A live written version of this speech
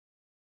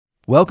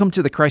Welcome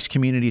to the Christ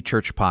Community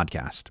Church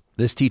podcast.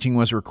 This teaching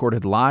was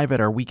recorded live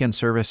at our weekend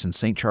service in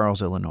St.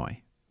 Charles,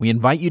 Illinois. We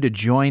invite you to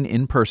join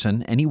in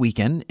person any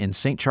weekend in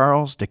St.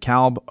 Charles,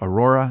 DeKalb,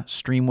 Aurora,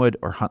 Streamwood,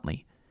 or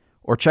Huntley,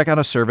 or check out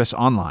a service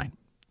online.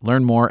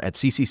 Learn more at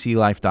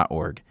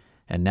ccclife.org.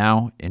 And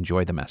now,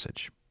 enjoy the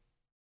message.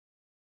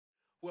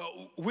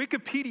 Well,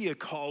 Wikipedia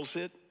calls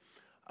it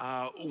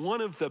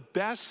one of the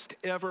best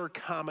ever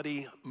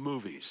comedy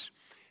movies.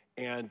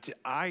 And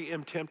I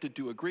am tempted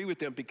to agree with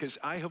them because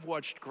I have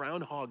watched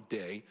Groundhog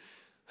Day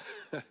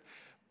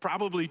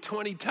probably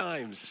 20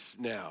 times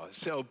now.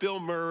 So Bill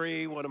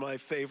Murray, one of my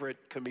favorite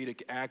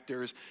comedic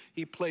actors,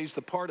 he plays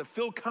the part of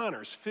Phil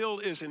Connors. Phil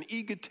is an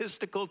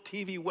egotistical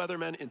TV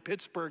weatherman in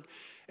Pittsburgh,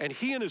 and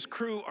he and his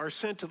crew are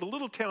sent to the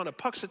little town of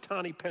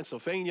Puxatawny,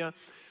 Pennsylvania,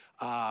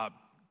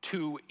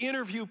 to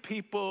interview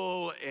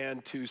people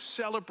and to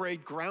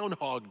celebrate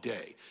Groundhog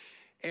Day.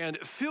 And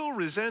Phil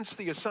resents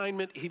the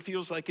assignment. He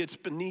feels like it's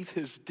beneath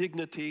his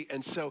dignity,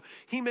 and so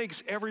he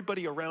makes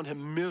everybody around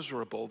him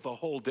miserable the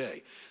whole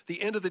day.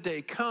 The end of the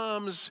day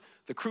comes,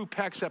 the crew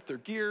packs up their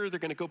gear, they're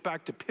gonna go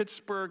back to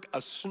Pittsburgh.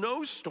 A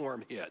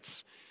snowstorm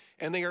hits,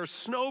 and they are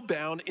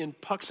snowbound in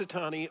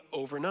Puxatawny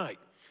overnight.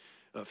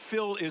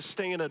 Phil is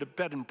staying at a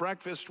bed and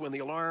breakfast when the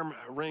alarm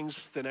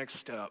rings the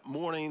next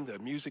morning. The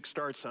music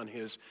starts on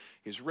his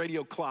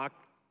radio clock.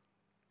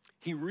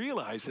 He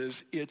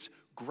realizes it's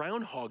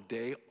Groundhog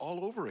Day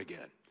all over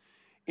again.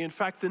 In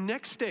fact, the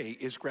next day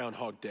is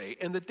Groundhog Day,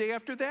 and the day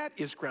after that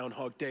is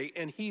Groundhog Day,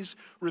 and he's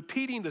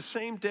repeating the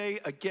same day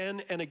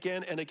again and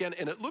again and again,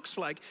 and it looks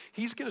like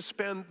he's going to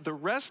spend the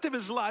rest of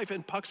his life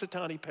in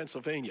Puxatawny,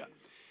 Pennsylvania.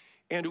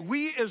 And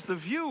we, as the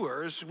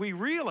viewers, we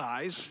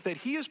realize that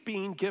he is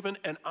being given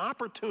an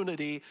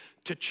opportunity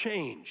to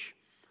change,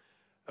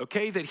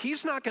 okay? That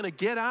he's not going to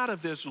get out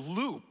of this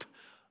loop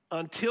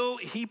until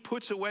he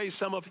puts away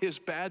some of his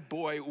bad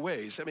boy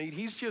ways. I mean,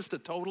 he's just a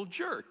total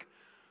jerk.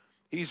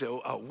 He's a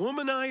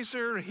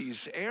womanizer,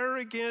 he's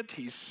arrogant,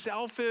 he's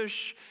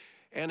selfish,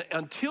 and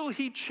until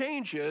he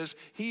changes,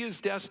 he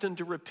is destined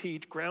to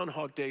repeat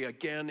Groundhog Day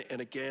again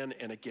and again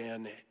and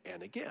again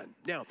and again.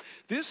 Now,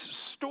 this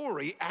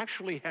story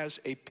actually has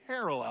a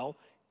parallel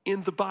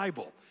in the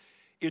Bible.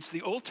 It's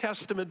the Old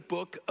Testament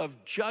book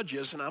of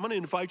Judges, and I'm going to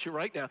invite you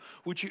right now.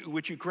 Would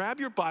you grab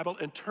your Bible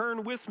and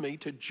turn with me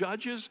to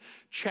Judges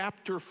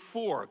chapter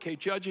 4? Okay,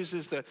 Judges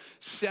is the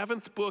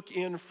seventh book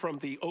in from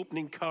the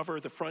opening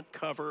cover, the front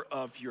cover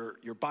of your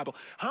Bible.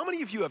 How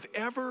many of you have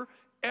ever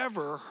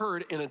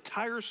heard an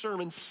entire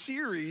sermon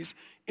series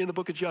in the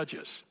book of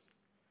Judges?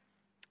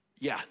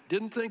 Yeah,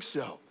 didn't think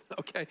so.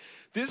 Okay,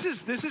 this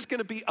is going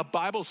to be a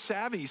Bible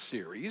Savvy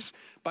series.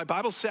 By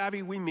Bible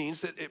Savvy, we mean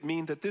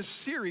that this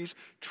series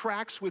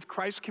tracks with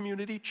Christ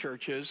Community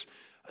Church's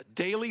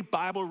daily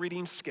Bible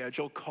reading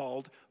schedule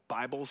called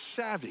Bible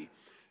Savvy.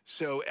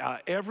 So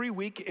every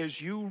week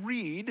as you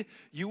read,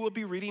 you will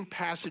be reading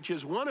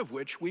passages, one of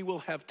which we will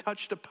have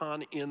touched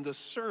upon in the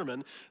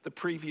sermon the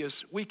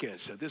previous weekend.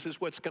 So this is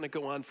what's going to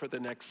go on for the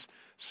next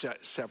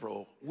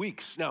several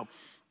weeks. Now,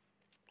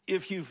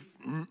 if you've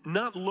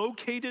not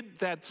located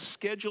that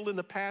schedule in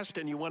the past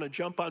and you want to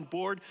jump on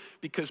board,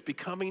 because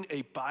becoming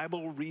a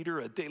Bible reader,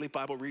 a daily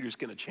Bible reader, is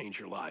going to change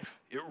your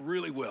life. It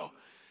really will.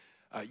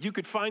 You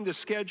could find the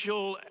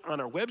schedule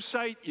on our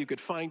website. You could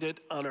find it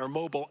on our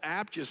mobile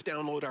app. Just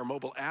download our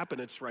mobile app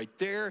and it's right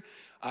there.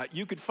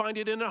 You could find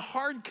it in a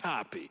hard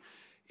copy.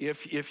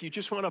 If you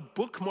just want a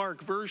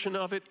bookmark version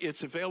of it,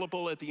 it's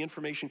available at the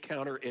information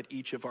counter at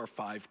each of our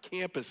 5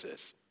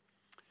 campuses.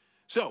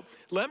 So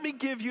let me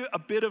give you a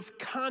bit of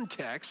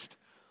context,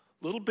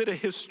 a little bit of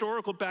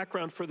historical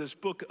background for this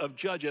book of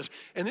Judges.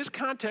 And this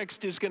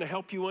context is going to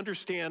help you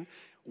understand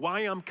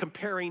why I'm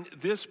comparing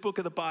this book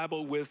of the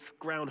Bible with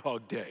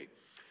Groundhog Day.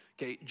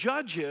 Okay,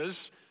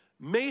 Judges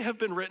may have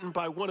been written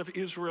by one of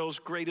Israel's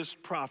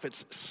greatest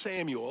prophets,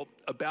 Samuel,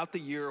 about the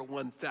year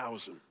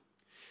 1000.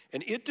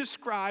 And it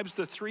describes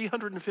the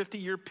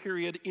 350-year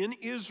period in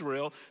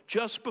Israel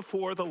just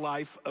before the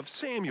life of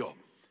Samuel.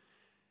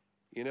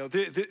 You know,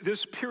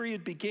 this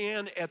period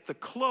began at the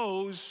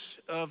close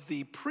of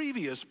the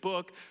previous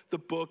book, the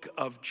book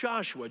of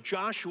Joshua.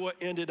 Joshua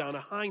ended on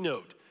a high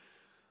note.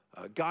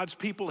 God's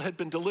people had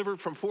been delivered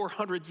from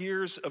 400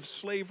 years of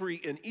slavery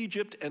in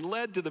Egypt and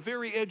led to the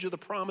very edge of the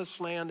promised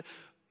land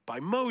by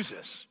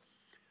Moses.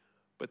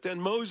 But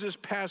then Moses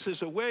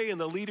passes away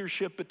and the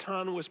leadership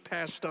baton was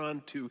passed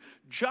on to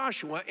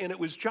Joshua, and it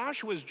was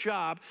Joshua's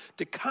job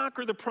to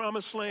conquer the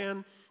promised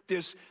land,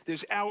 this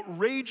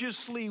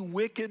outrageously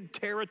wicked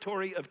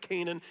territory of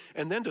Canaan,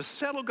 and then to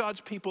settle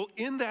God's people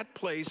in that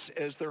place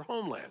as their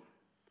homeland.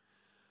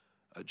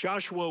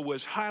 Joshua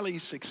was highly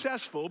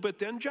successful, but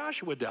then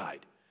Joshua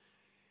died.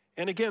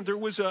 And again, there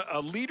was a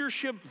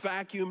leadership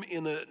vacuum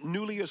in the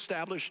newly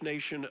established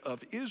nation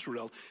of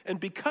Israel. And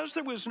because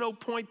there was no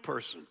point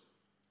person,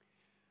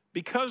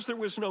 because there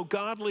was no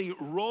godly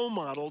role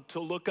model to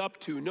look up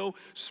to, no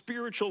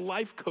spiritual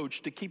life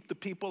coach to keep the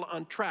people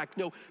on track,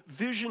 no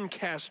vision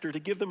caster to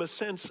give them a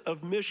sense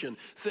of mission,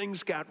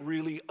 things got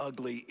really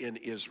ugly in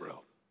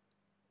Israel.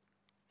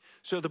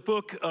 So the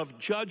book of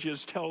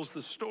Judges tells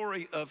the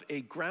story of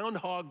a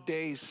Groundhog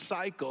Day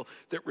cycle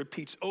that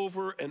repeats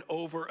over and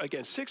over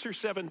again, 6 or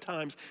 7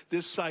 times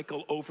this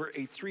cycle over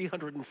a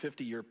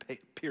 350-year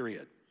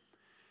period.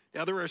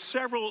 Now, there are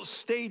several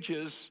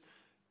stages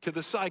to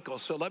the cycle,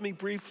 so let me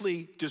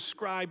briefly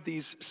describe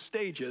these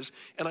stages.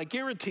 And I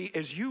guarantee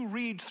as you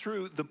read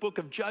through the book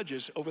of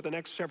Judges over the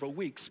next several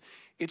weeks,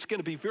 it's going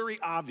to be very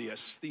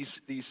obvious. These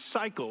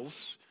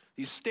cycles,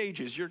 these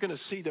stages, you're going to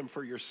see them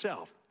for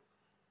yourself.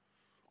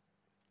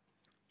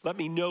 Let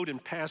me note in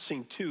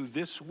passing, too,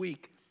 this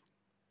week,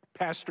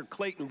 Pastor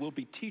Clayton will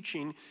be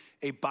teaching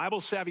a Bible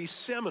Savvy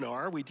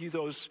seminar. We do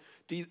those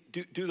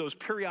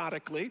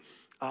periodically.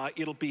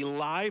 It'll be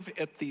live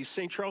at the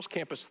St. Charles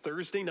campus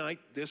Thursday night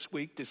this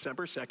week,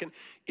 December 2nd.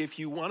 If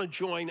you want to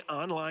join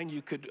online,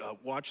 you could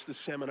watch the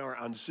seminar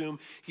on Zoom.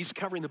 He's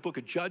covering the book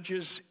of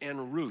Judges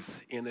and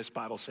Ruth in this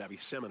Bible Savvy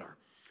seminar.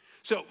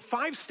 So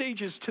 5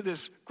 stages to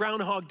this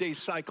Groundhog Day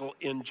cycle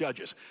in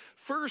Judges.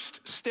 First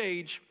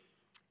stage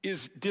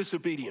is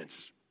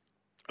disobedience.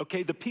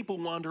 Okay, the people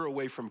wander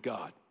away from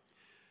God.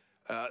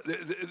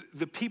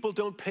 The people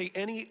don't pay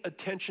any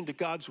attention to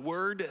God's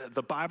word,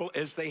 the Bible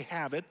as they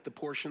have it, the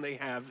portion they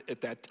have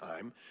at that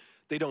time.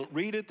 They don't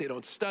read it, they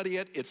don't study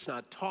it, it's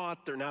not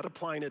taught, they're not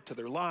applying it to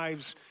their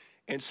lives.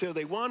 And so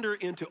they wander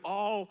into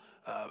a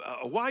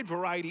wide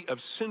variety of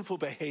sinful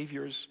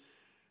behaviors.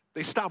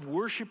 They stop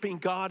worshiping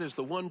God as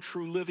the one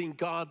true living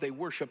God. They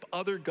worship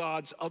other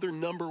gods, other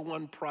number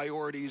one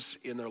priorities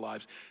in their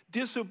lives.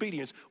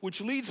 Disobedience, which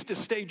leads to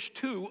stage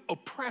 2,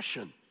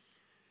 oppression.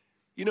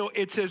 You know,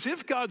 it's as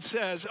if God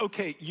says,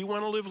 okay, you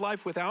want to live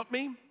life without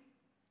me?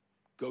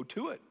 Go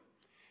to it.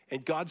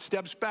 And God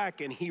steps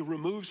back and he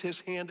removes his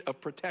hand of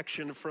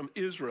protection from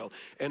Israel.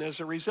 And as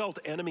a result,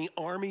 enemy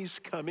armies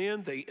come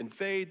in, they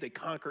invade, they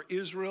conquer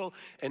Israel,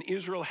 and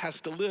Israel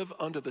has to live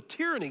under the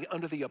tyranny,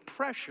 under the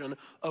oppression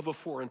of a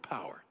foreign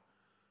power.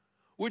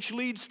 Which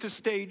leads to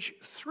stage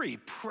 3,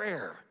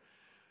 prayer.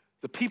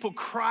 The people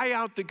cry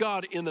out to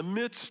God in the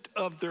midst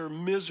of their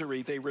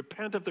misery. They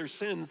repent of their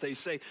sins. They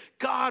say,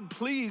 God,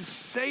 please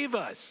save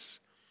us.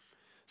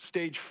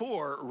 Stage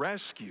 4,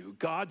 rescue.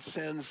 God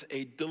sends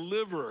a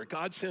deliverer.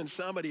 God sends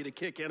somebody to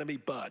kick enemy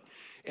butt.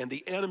 And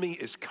the enemy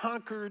is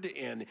conquered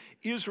and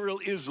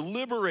Israel is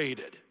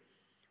liberated,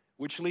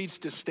 which leads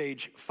to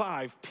stage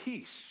 5,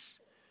 peace.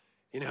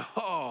 You know,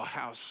 oh,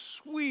 how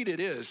sweet it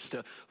is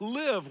to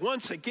live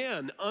once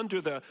again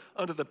under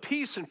the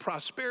peace and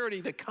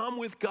prosperity that come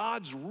with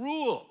God's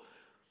rule.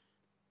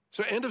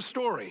 So end of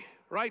story,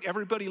 right?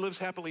 Everybody lives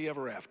happily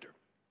ever after.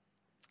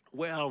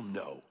 Well,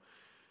 no.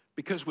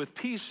 Because with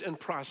peace and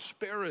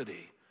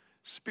prosperity,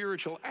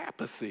 spiritual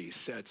apathy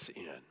sets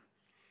in.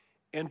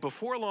 And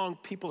before long,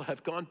 people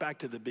have gone back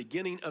to the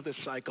beginning of the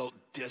cycle,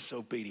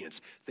 disobedience.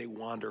 They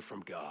wander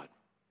from God.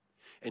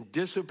 And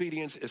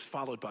disobedience is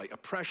followed by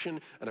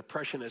oppression, and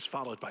oppression is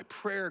followed by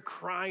prayer,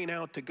 crying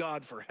out to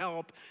God for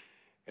help.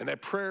 And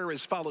that prayer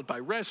is followed by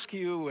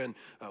rescue, and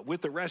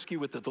with the rescue,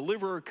 with the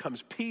deliverer,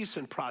 comes peace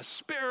and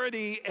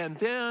prosperity, and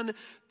then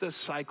the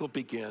cycle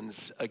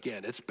begins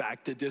again. It's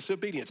back to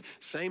disobedience.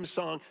 Same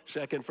song,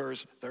 2nd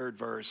verse, 3rd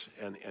verse,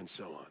 and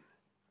so on.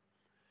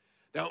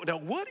 Now,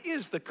 what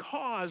is the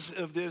cause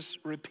of this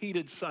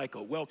repeated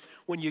cycle? Well,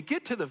 when you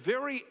get to the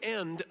very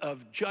end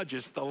of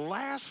Judges, the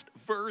last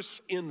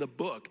verse in the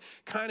book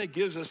kind of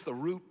gives us the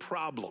root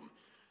problem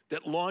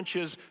that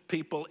launches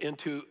people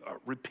into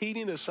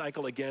repeating the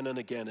cycle again and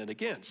again and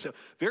again. So,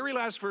 very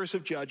last verse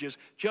of Judges,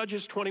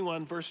 Judges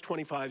 21, verse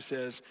 25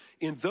 says,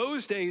 in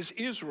those days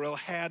Israel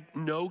had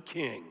no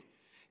king.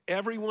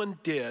 Everyone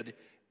did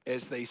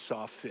as they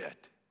saw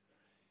fit.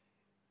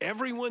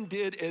 Everyone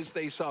did as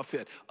they saw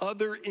fit.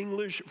 Other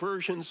English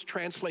versions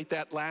translate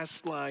that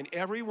last line,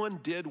 everyone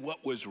did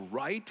what was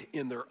right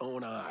in their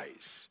own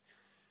eyes.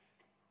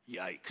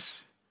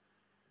 Yikes.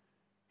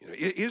 You know,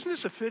 isn't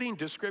this a fitting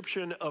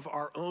description of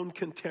our own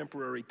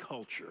contemporary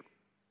culture?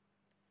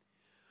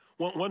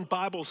 One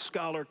Bible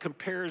scholar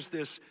compares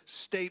this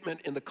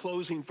statement in the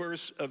closing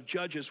verse of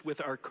Judges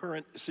with our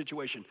current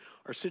situation,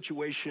 our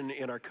situation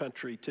in our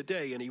country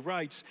today. And he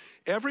writes,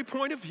 every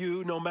point of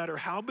view, no matter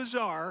how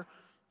bizarre,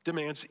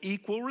 demands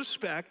equal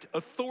respect.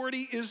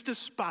 Authority is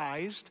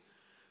despised.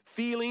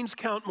 Feelings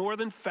count more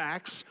than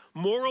facts.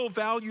 Moral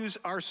values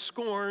are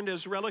scorned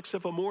as relics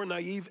of a more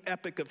naive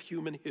epoch of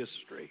human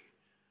history.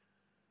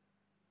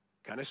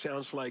 Kind of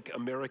sounds like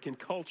American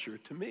culture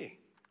to me.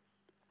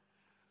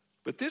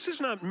 But this is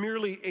not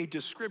merely a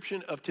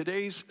description of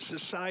today's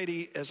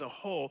society as a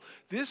whole.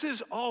 This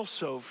is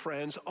also,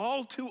 friends,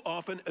 all too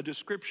often a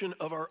description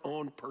of our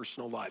own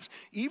personal lives,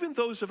 even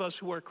those of us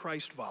who are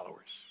Christ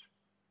followers.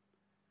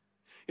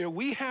 You know,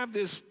 we have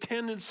this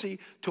tendency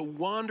to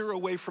wander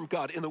away from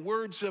God. In the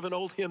words of an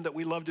old hymn that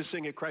we love to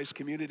sing at Christ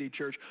Community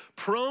Church,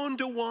 prone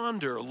to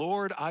wander,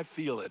 Lord, I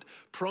feel it.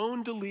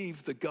 Prone to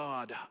leave the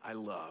God I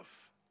love.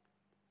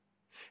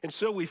 And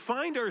so we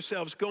find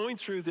ourselves going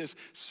through this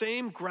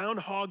same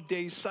Groundhog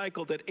Day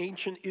cycle that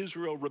ancient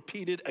Israel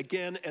repeated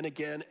again and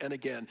again and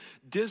again.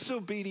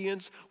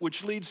 Disobedience,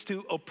 which leads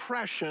to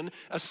oppression,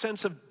 a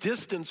sense of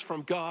distance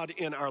from God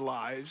in our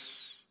lives,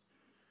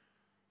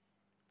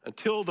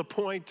 until the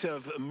point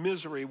of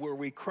misery where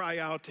we cry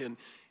out in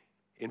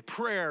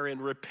prayer and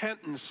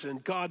repentance,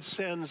 and God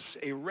sends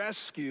a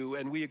rescue,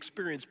 and we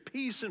experience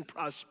peace and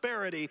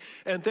prosperity,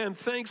 and then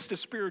thanks to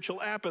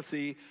spiritual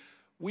apathy,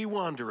 we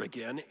wander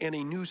again, and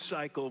a new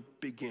cycle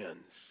begins.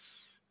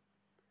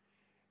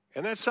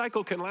 And that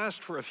cycle can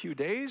last for a few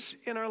days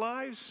in our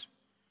lives.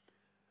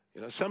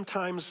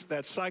 Sometimes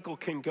that cycle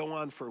can go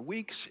on for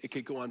weeks, it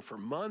could go on for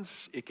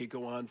months, it could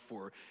go on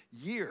for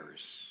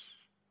years.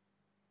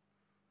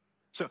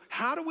 So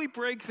how do we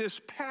break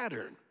this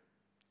pattern?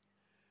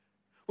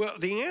 Well,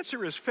 the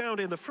answer is found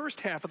in the first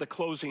half of the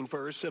closing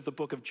verse of the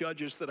book of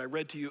Judges that I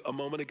read to you a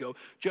moment ago,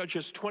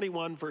 Judges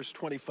 21, verse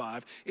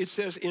 25. It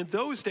says, in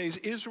those days,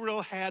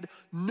 Israel had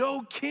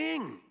no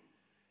king.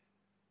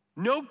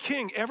 No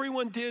king.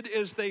 Everyone did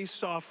as they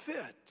saw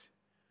fit.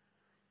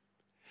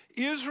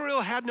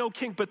 Israel had no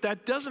king, but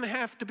that doesn't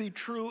have to be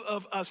true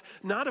of us.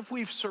 Not if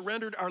we've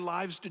surrendered our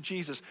lives to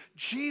Jesus.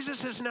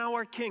 Jesus is now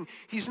our king.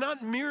 He's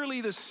not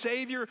merely the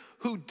Savior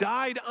who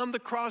died on the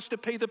cross to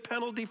pay the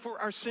penalty for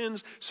our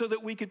sins so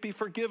that we could be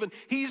forgiven.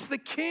 He's the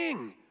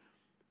king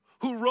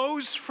who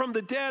rose from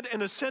the dead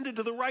and ascended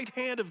to the right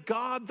hand of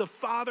God the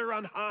Father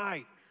on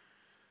high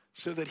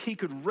so that he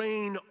could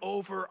reign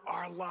over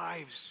our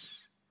lives.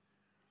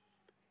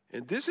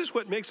 And this is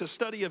what makes a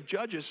study of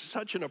Judges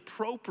such an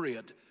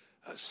appropriate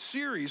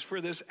series for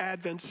this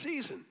Advent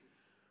season.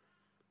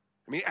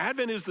 I mean,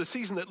 Advent is the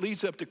season that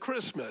leads up to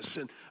Christmas,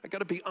 and I got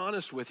to be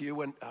honest with you,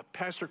 when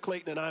Pastor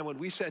Clayton and I, when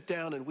we sat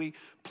down and we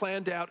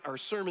planned out our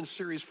sermon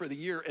series for the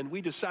year, and we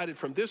decided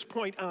from this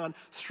point on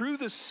through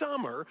the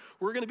summer,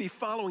 we're going to be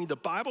following the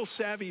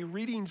Bible-savvy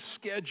reading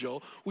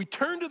schedule. We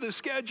turned to the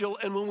schedule,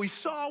 and when we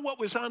saw what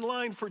was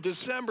online for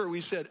December, we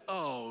said,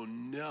 oh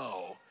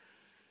no.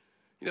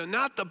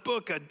 Not the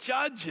book of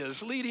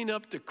Judges leading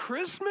up to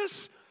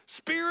Christmas.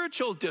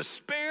 Spiritual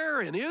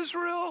despair in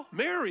Israel.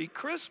 Merry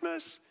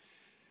Christmas.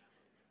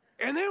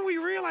 And then we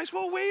realized,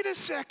 well, wait a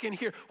second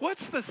here.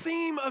 What's the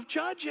theme of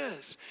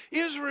Judges?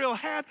 Israel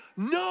had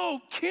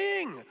no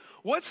king.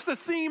 What's the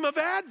theme of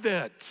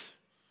Advent?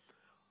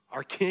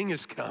 Our king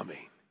is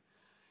coming.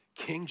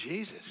 King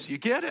Jesus. You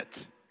get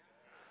it?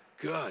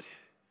 Good.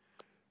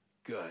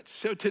 Good.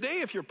 So today,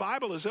 if your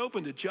Bible is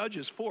open to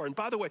Judges 4, and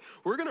by the way,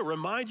 we're going to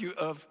remind you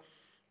of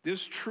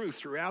this truth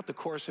throughout the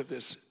course of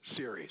this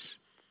series.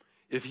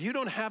 If you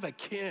don't have a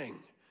king,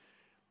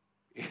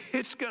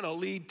 it's going to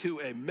lead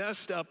to a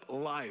messed up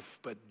life.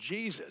 But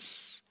Jesus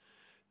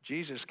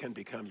can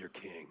become your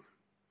king.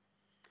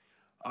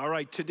 All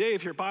right, today,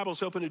 if your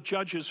Bible's open to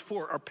Judges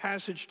 4, our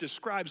passage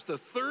describes the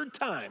third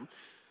time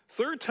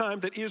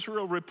that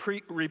Israel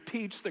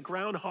repeats the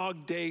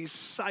Groundhog Day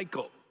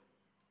cycle.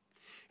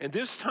 And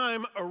this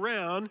time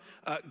around,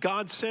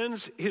 God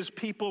sends his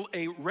people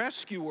a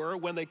rescuer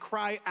when they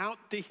cry out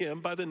to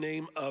him by the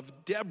name of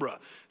Deborah.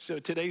 So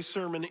today's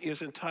sermon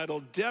is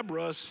entitled,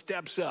 Deborah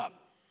Steps Up.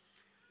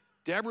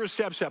 Deborah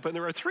steps up. And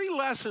there are 3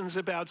 lessons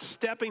about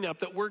stepping up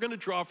that we're going to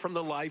draw from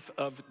the life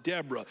of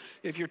Deborah.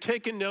 If you're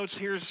taking notes,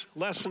 here's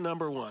lesson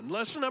number 1.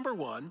 Lesson number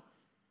 1,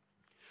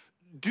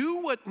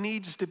 do what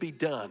needs to be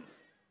done.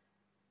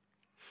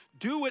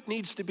 Do what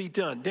needs to be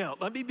done. Now,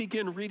 let me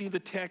begin reading the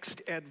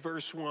text at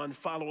verse 1.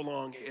 Follow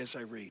along as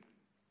I read.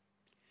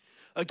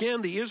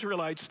 Again, the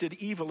Israelites did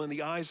evil in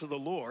the eyes of the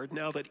Lord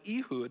now that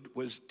Ehud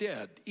was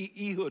dead.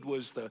 Ehud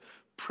was the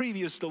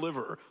previous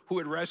deliverer who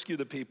had rescued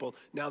the people.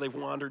 Now they've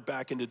wandered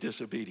back into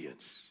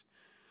disobedience.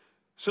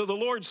 So the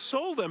Lord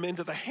sold them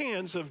into the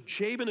hands of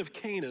Jabin of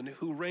Canaan,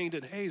 who reigned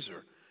in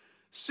Hazor.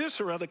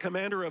 Sisera, the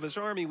commander of his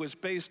army, was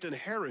based in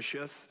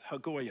Harosheth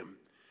Hagoyim.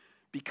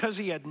 Because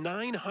he had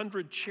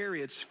 900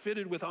 chariots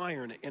fitted with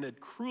iron and had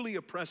cruelly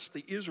oppressed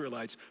the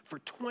Israelites for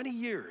 20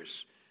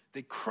 years,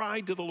 they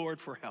cried to the Lord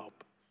for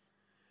help.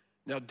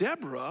 Now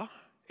Deborah,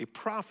 a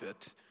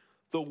prophet,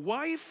 the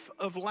wife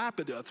of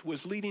Lapidoth,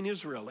 was leading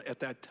Israel at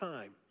that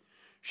time.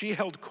 She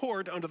held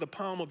court under the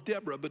palm of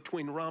Deborah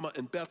between Ramah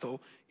and Bethel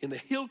in the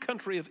hill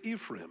country of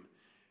Ephraim,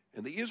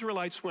 and the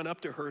Israelites went up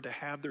to her to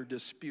have their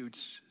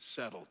disputes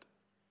settled.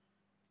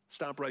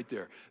 Stop right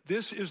there.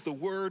 This is the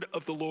word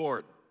of the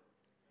Lord.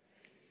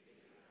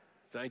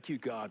 Thank you,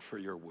 God, for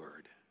your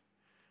word.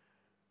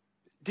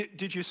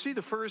 Did you see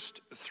the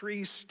first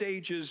 3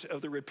 stages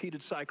of the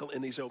repeated cycle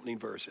in these opening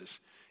verses?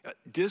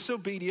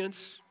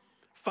 Disobedience,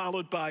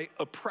 followed by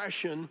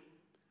oppression,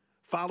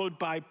 followed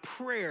by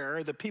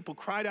prayer. The people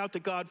cried out to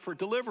God for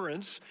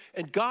deliverance,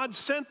 and God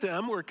sent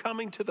them. We're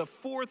coming to the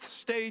 4th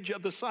stage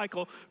of the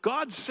cycle.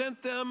 God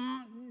sent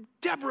them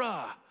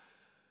Deborah.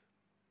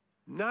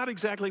 Not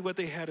exactly what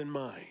they had in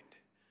mind.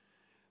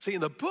 See,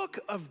 in the book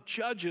of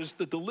Judges,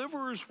 the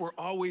deliverers were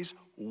always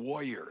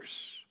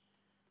warriors.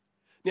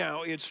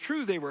 Now, it's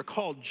true they were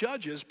called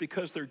judges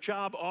because their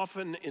job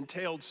often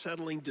entailed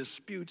settling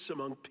disputes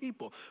among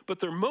people. But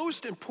their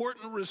most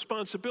important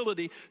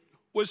responsibility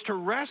was to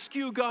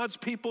rescue God's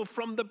people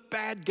from the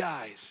bad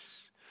guys.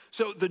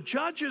 So the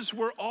judges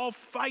were all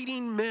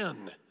fighting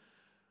men,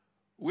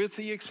 with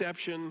the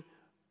exception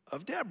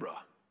of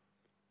Deborah.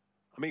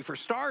 I mean, for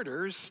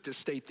starters, to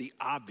state the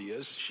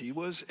obvious, she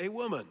was a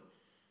woman.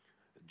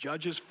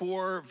 Judges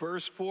 4,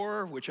 verse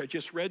 4, which I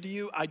just read to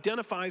you,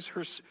 identifies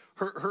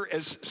her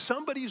as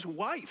somebody's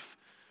wife.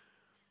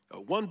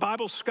 One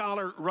Bible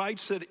scholar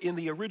writes that in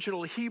the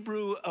original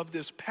Hebrew of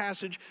this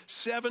passage,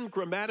 7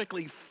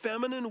 grammatically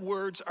feminine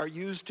words are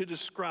used to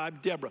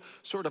describe Deborah,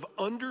 sort of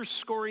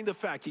underscoring the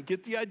fact, you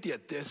get the idea,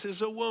 this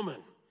is a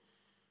woman.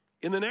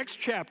 In the next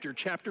chapter,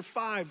 chapter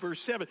 5,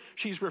 verse 7,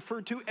 she's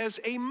referred to as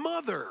a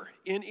mother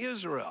in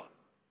Israel.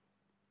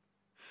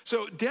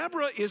 So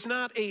Deborah is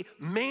not a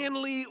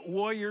manly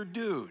warrior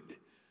dude.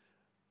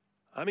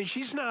 I mean,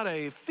 she's not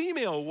a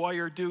female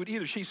warrior dude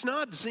either. She's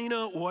not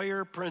Xena,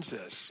 warrior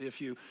princess. If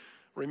you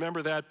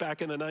remember that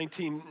back in the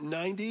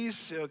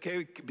 1990s, okay,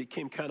 it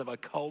became kind of a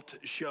cult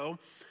show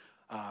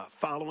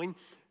following.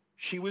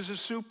 She was a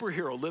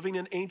superhero living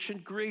in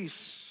ancient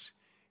Greece,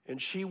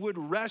 and she would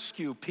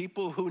rescue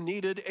people who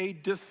needed a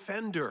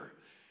defender.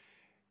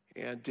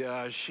 And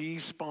she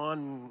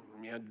spawned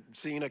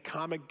Xena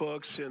comic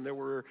books, and there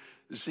were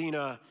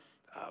Xena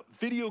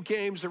video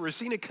games, there were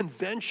Xena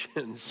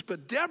conventions,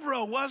 but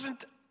Deborah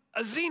wasn't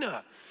a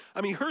Xena.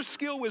 I mean, her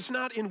skill was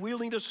not in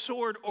wielding a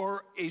sword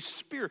or a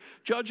spear.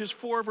 Judges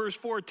 4, verse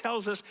 4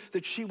 tells us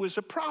that she was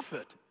a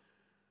prophet.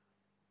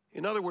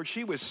 In other words,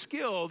 she was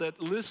skilled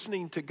at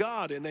listening to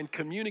God and then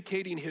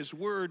communicating his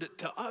word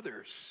to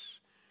others,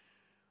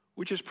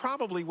 which is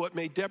probably what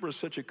made Deborah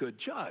such a good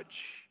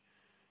judge.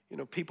 You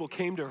know, people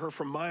came to her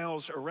from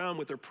miles around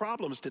with their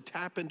problems to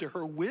tap into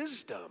her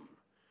wisdom.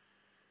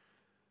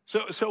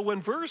 So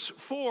when verse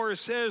 4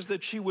 says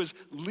that she was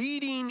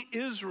leading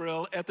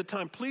Israel at the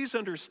time, please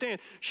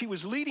understand, she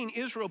was leading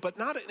Israel, but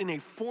not in a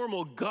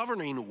formal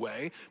governing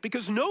way,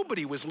 because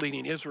nobody was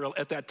leading Israel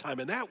at that time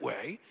in that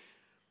way.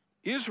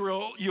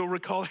 Israel, you'll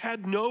recall,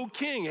 had no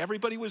king.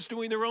 Everybody was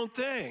doing their own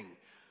thing.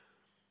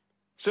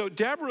 So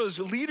Deborah's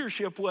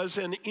leadership was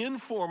an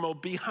informal,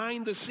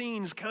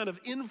 behind-the-scenes kind of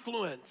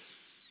influence.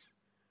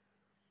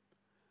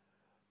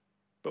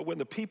 But when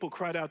the people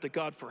cried out to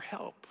God for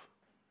help,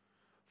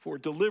 for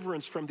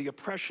deliverance from the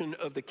oppression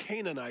of the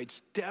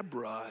Canaanites,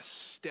 Deborah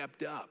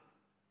stepped up.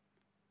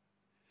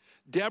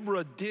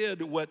 Deborah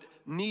did what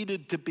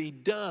needed to be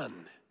done,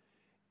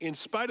 in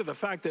spite of the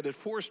fact that it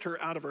forced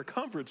her out of her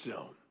comfort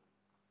zone.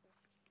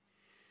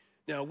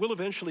 Now, we'll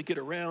eventually get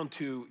around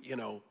to,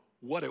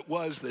 what it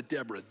was that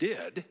Deborah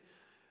did,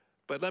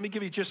 but let me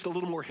give you just a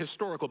little more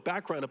historical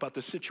background about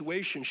the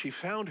situation she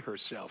found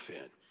herself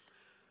in.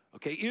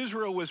 Okay,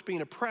 Israel was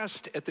being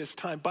oppressed at this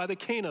time by the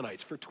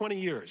Canaanites for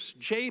 20 years.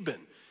 Jabin,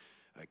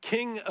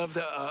 king of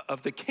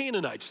the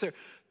Canaanites.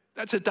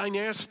 That's a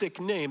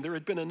dynastic name. There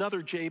had been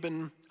another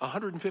Jabin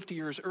 150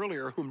 years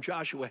earlier whom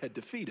Joshua had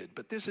defeated,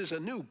 but this is a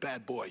new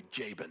bad boy,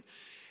 Jabin.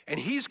 And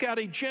he's got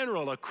a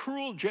general, a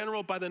cruel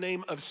general by the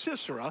name of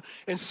Sisera,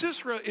 and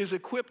Sisera is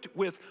equipped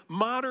with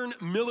modern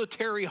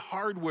military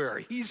hardware.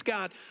 He's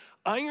got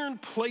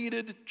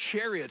iron-plated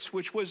chariots,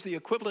 which was the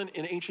equivalent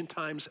in ancient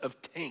times of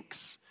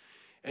tanks.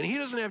 And he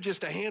doesn't have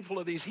just a handful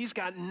of these, he's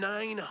got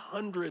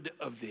 900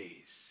 of these.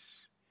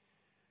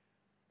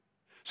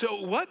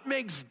 So what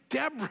makes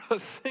Deborah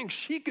think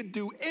she could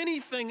do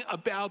anything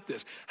about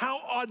this? How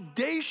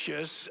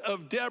audacious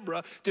of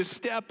Deborah to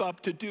step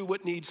up to do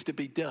what needs to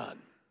be done.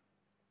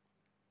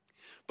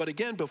 But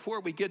again,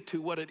 before we get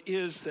to what it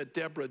is that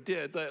Deborah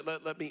did,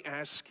 let me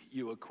ask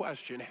you a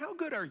question. How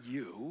good are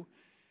you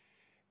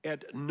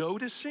at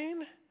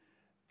noticing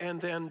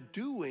and then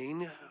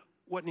doing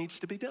what needs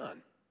to be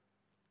done?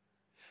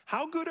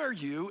 How good are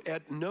you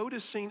at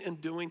noticing and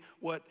doing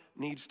what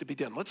needs to be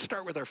done? Let's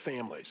start with our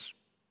families.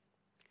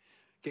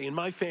 Okay, in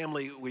my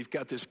family, we've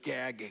got this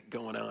gag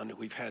going on that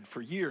we've had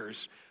for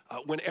years.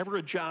 Whenever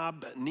a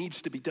job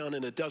needs to be done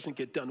and it doesn't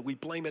get done, we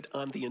blame it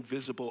on the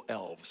invisible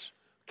elves.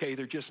 Okay,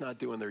 they're just not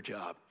doing their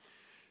job.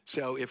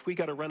 So if we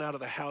got to run out of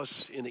the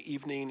house in the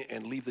evening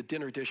and leave the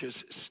dinner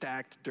dishes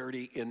stacked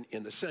dirty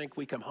in the sink,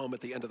 we come home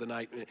at the end of the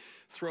night and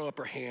throw up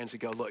our hands and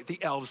go, look,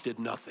 the elves did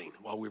nothing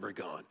while we were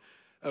gone.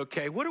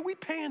 Okay, what are we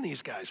paying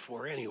these guys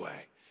for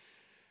anyway?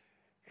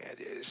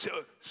 And so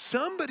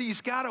somebody's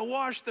got to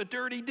wash the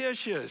dirty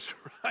dishes,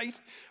 right?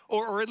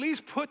 Or at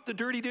least put the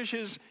dirty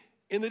dishes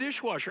in the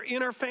dishwasher.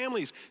 In our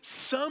families,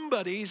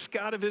 somebody's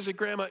got to visit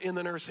grandma in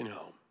the nursing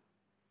home.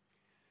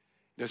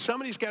 Now,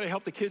 somebody's got to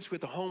help the kids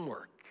with the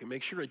homework and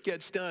make sure it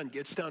gets done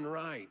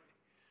right.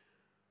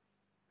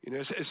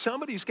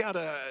 Somebody's got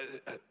to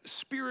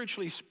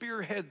spiritually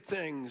spearhead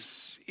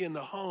things in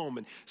the home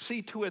and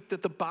see to it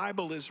that the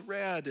Bible is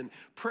read and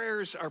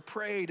prayers are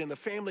prayed and the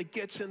family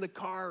gets in the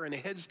car and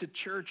heads to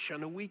church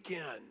on a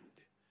weekend.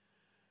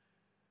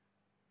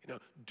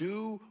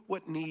 Do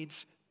what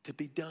needs to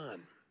be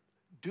done.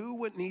 Do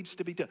what needs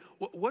to be done.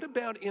 What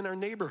about in our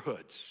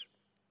neighborhoods?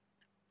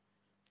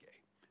 Okay.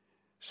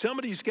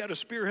 Somebody's got to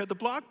spearhead the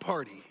block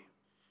party.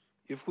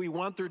 If we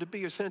want there to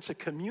be a sense of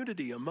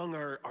community among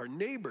our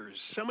neighbors,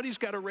 somebody's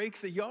got to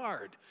rake the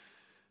yard.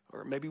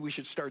 Or maybe we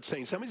should start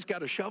saying, somebody's got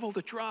to shovel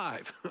the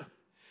drive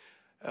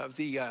of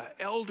the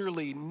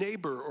elderly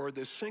neighbor or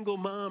the single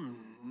mom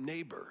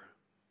neighbor.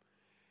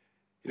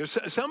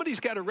 Somebody's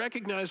got to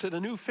recognize that a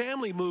new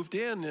family moved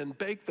in and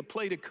bake the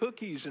plate of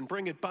cookies and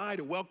bring it by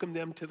to welcome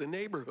them to the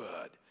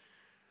neighborhood.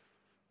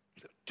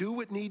 So do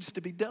what needs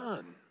to be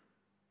done.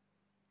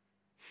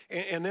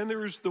 And then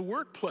there's the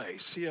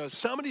workplace.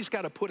 Somebody's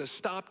got to put a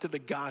stop to the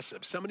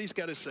gossip. Somebody's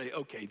got to say,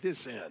 okay,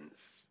 this ends.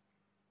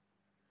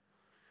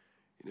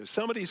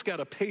 Somebody's got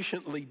to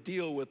patiently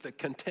deal with the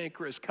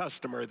cantankerous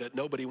customer that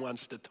nobody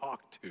wants to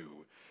talk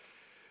to.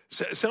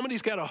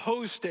 Somebody's got to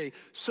host a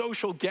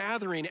social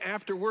gathering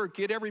after work,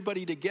 get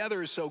everybody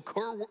together so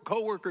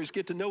coworkers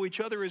get to know each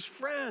other as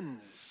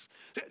friends.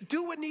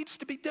 Do what needs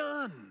to be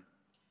done.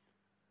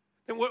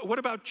 And what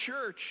about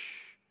church?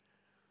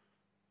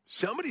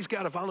 Somebody's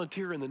got to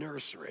volunteer in the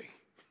nursery.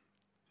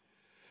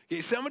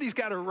 Somebody's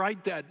got to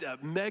write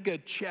that mega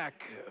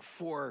check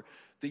for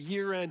the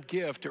year-end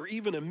gift, or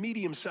even a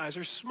medium-sized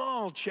or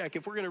small check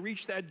if we're going to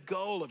reach that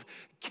goal of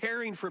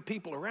caring for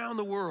people around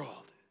the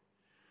world.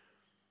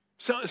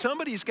 So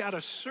somebody's got to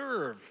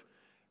serve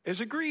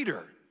as a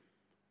greeter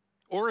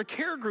or a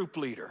care group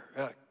leader,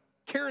 a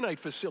care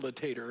night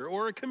facilitator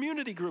or a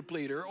community group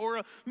leader or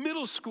a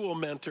middle school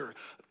mentor.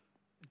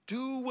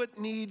 Do what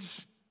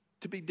needs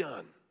to be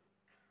done.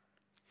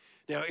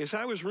 Now, as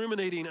I was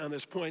ruminating on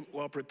this point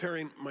while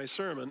preparing my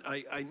sermon,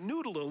 I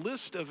noodled a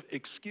list of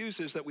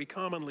excuses that we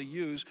commonly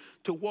use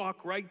to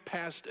walk right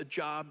past a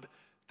job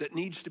that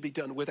needs to be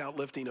done without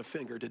lifting a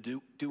finger to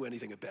do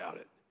anything about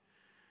it.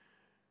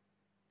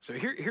 So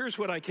here's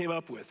what I came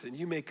up with, and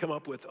you may come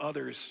up with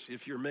others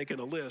if you're making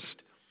a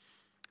list.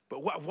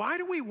 But why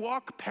do we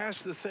walk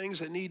past the things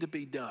that need to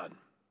be done?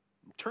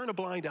 Turn a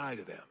blind eye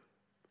to them.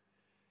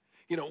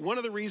 One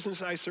of the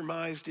reasons I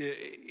surmised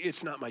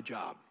it's not my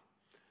job.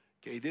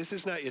 Okay,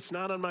 it's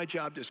not on my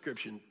job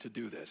description to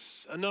do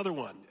this. Another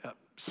one,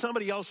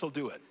 somebody else will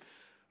do it.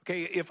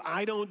 Okay, if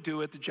I don't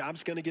do it, the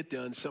job's going to get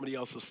done. Somebody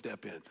else will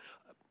step in.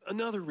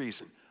 Another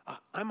reason,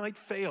 I might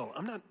fail.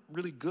 I'm not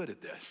really good at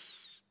this.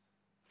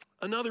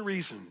 Another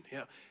reason,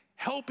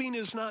 helping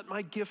is not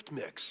my gift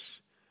mix.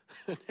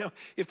 Now,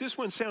 if this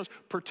one sounds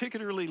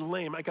particularly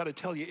lame, I got to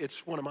tell you,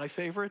 it's one of my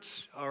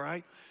favorites, all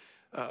right?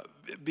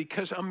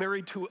 Because I'm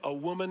married to a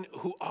woman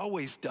who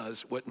always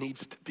does what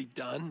needs to be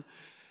done.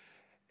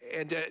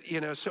 And,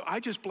 so I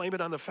just blame it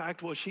on the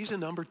fact, well, she's a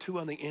number 2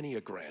 on the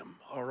Enneagram,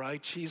 all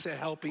right? She's a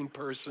helping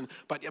person,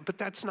 but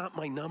that's not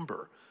my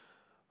number,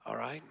 all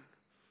right?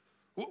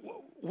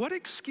 What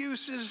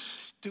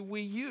excuses do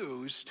we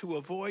use to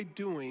avoid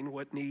doing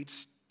what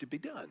needs to be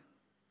done?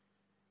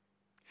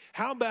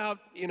 How about,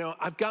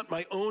 I've got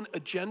my own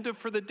agenda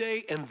for the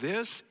day, and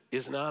this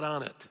is not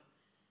on it.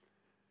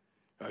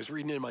 I was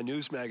reading in my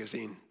news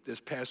magazine this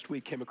past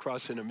week, came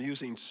across an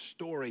amusing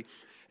story.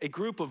 A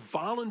group of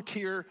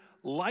volunteer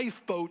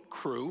lifeboat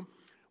crew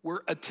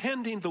were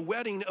attending the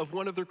wedding of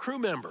one of their crew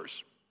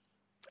members.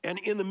 And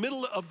in the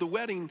middle of the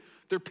wedding,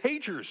 their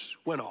pagers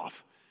went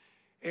off.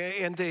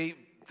 And they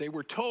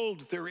were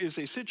told there is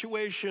a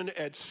situation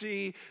at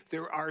sea.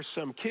 There are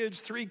some kids,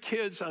 3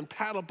 kids on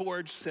paddle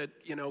boards that,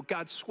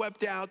 got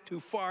swept out too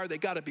far. They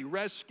got to be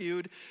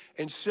rescued.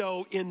 And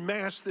so en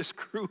masse, this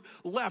crew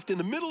left in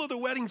the middle of the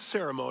wedding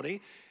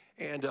ceremony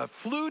and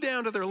flew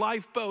down to their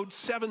lifeboat.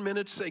 7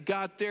 minutes they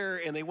got there,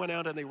 and they went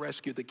out and they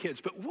rescued the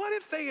kids. But what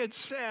if they had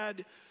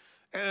said,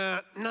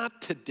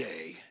 not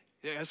today?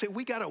 I said,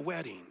 we got a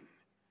wedding.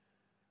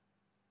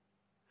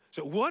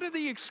 So what are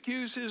the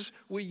excuses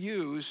we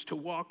use to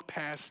walk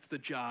past the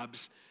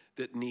jobs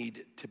that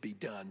need to be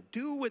done?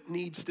 Do what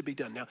needs to be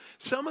done. Now,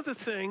 some of the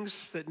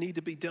things that need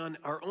to be done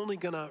are only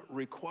going to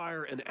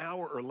require an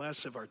hour or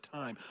less of our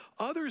time.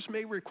 Others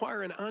may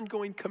require an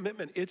ongoing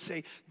commitment. It's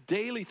a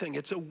daily thing.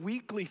 It's a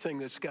weekly thing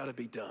that's got to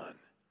be done.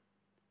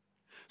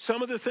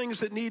 Some of the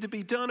things that need to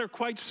be done are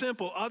quite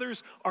simple.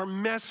 Others are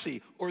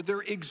messy, or they're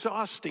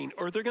exhausting,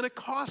 or they're going to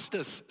cost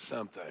us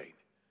something.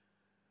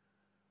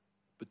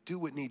 But do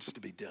what needs to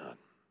be done.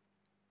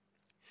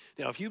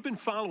 Now, if you've been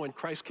following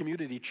Christ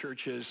Community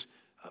Church's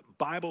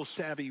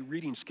Bible-savvy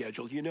reading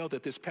schedule, you know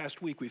that this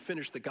past week we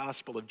finished the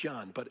Gospel of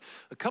John. But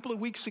a couple of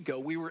weeks ago,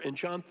 we were in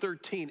John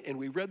 13, and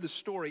we read the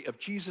story of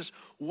Jesus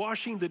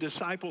washing the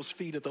disciples'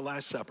 feet at the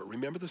Last Supper.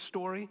 Remember the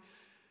story?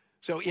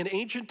 So in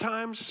ancient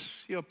times,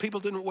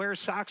 people didn't wear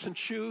socks and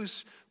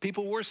shoes.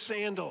 People wore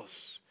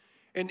sandals.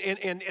 And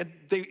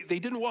they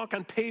didn't walk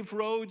on paved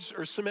roads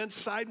or cement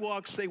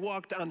sidewalks. They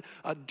walked on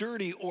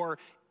dirty or,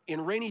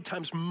 in rainy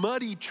times,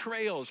 muddy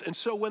trails. And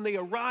so when they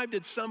arrived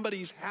at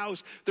somebody's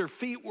house, their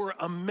feet were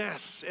a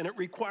mess, and it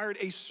required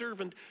a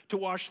servant to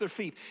wash their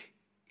feet.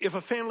 If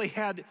a family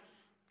had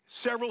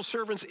several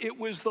servants, it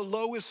was the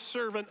lowest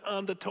servant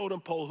on the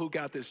totem pole who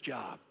got this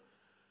job.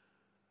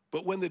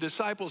 But when the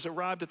disciples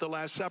arrived at the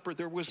Last Supper,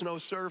 there was no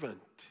servant.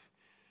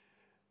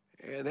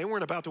 And they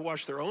weren't about to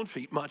wash their own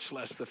feet, much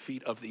less the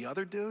feet of the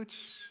other dudes.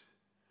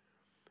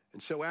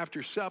 And so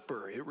after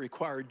supper, it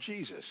required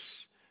Jesus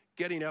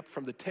getting up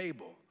from the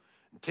table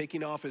and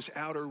taking off his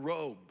outer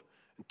robe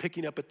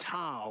picking up a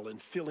towel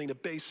and filling a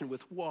basin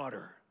with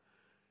water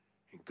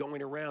and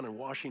going around and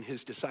washing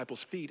his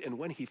disciples' feet. And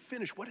when he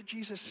finished, what did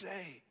Jesus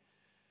say?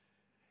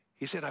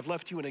 He said, I've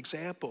left you an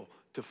example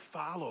to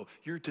follow.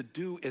 You're to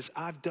do as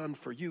I've done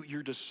for you.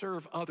 You're to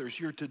serve others.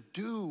 You're to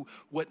do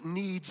what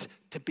needs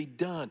to be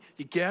done.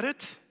 You get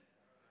it?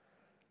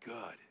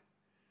 Good.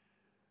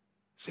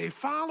 Say,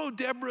 follow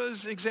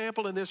Deborah's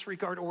example in this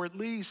regard, or at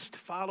least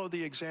follow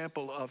the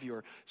example of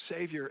your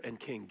Savior and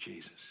King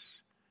Jesus.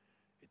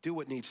 Do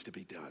what needs to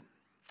be done.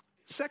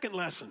 Second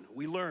lesson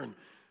we learn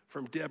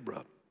from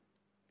Deborah: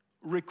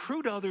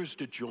 recruit others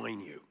to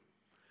join you.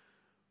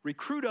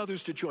 Recruit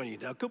others to join you.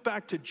 Now go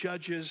back to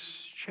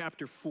Judges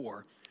chapter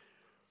 4.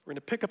 We're going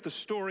to pick up the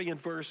story in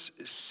verse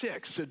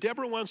 6. So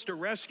Deborah wants to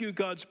rescue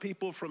God's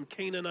people from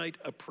Canaanite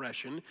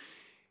oppression.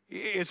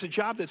 It's a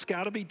job that's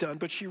got to be done,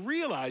 but she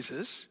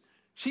realizes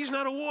she's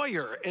not a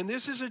warrior, and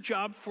this is a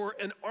job for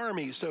an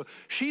army. So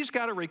she's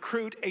got to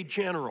recruit a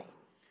general.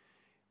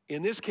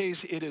 In this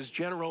case, it is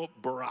General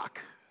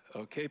Barak.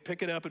 Okay,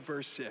 pick it up at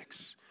verse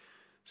 6.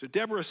 So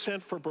Deborah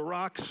sent for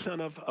Barak, son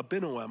of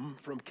Abinoam,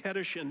 from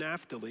Kedesh and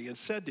Naphtali, and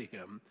said to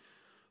him,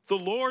 the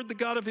Lord, the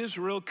God of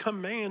Israel,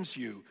 commands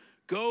you,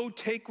 go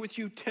take with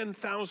you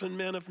 10,000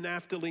 men of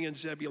Naphtali and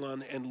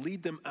Zebulun and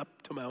lead them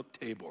up to Mount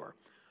Tabor.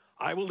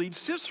 I will lead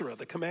Sisera,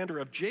 the commander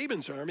of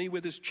Jabin's army,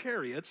 with his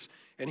chariots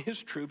and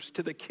his troops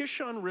to the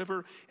Kishon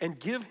River and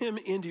give him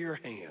into your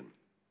hand.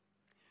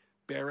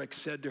 Barak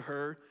said to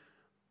her,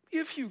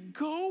 if you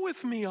go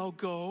with me, I'll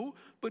go,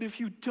 but if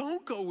you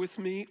don't go with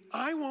me,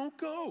 I won't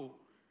go.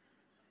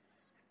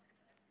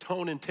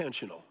 Tone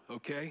intentional,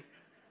 okay?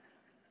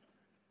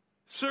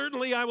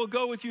 Certainly I will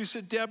go with you,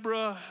 said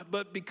Deborah,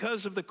 but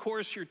because of the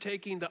course you're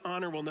taking, the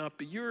honor will not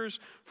be yours,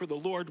 for the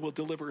Lord will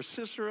deliver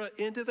Sisera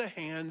into the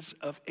hands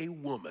of a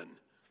woman.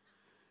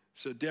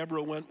 So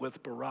Deborah went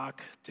with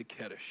Barak to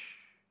Kedesh.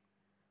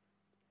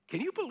 Can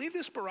you believe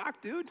this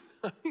Barak dude?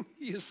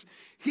 He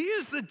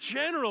is the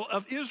general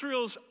of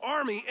Israel's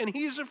army, and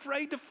he's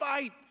afraid to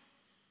fight.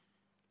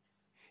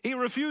 He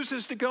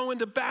refuses to go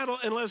into battle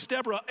unless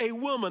Deborah, a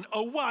woman,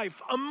 a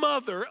wife, a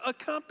mother,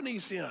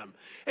 accompanies him.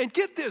 And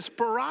get this,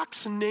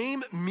 Barak's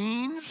name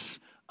means,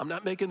 I'm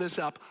not making this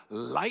up,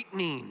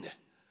 lightning.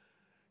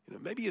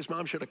 Maybe his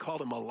mom should have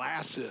called him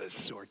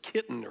molasses or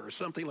kitten or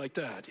something like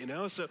that,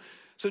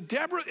 So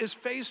Deborah is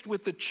faced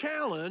with the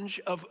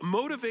challenge of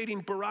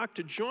motivating Barak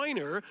to join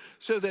her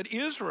so that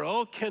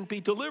Israel can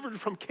be delivered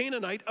from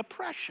Canaanite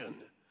oppression.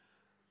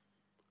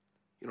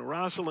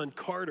 Rosalind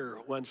Carter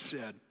once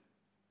said,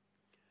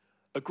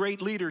 a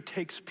great leader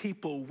takes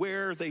people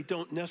where they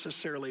don't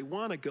necessarily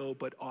want to go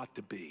but ought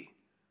to be.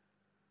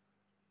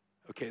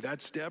 Okay,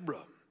 that's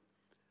Deborah.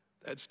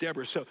 That's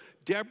Deborah. So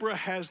Deborah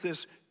has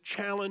this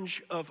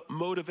challenge of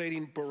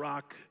motivating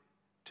Barak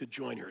to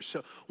join her.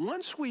 So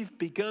once we've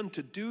begun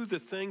to do the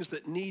things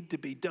that need to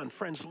be done,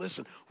 friends,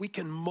 listen, we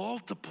can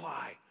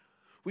multiply.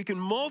 We can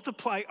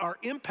multiply our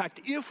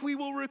impact if we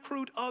will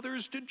recruit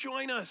others to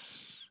join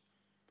us.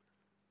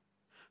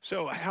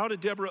 So how did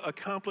Deborah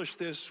accomplish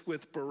this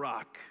with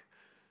Barak?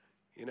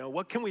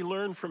 What can we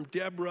learn from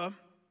Deborah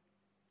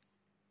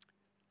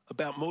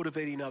about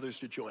motivating others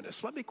to join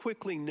us? Let me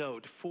quickly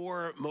note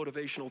 4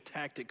 motivational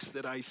tactics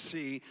that I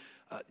see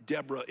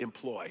Deborah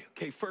employ.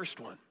 Okay, first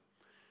one,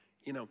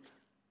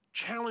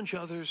 challenge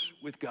others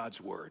with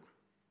God's word.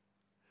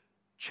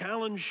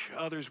 Challenge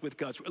others with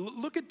God's word.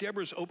 Look at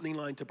Deborah's opening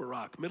line to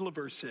Barak, middle of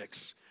verse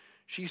 6.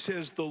 She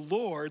says, the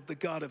Lord, the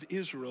God of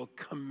Israel,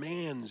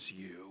 commands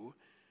you.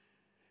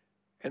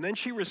 And then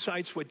she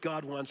recites what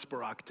God wants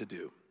Barak to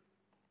do.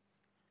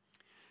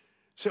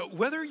 So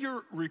whether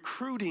you're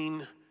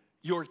recruiting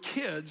your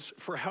kids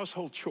for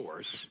household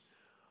chores,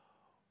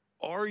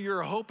 or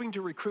you're hoping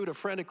to recruit a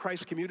friend at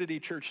Christ Community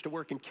Church to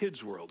work in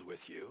Kids World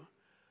with you,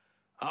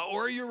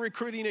 or you're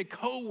recruiting a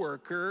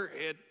coworker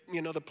at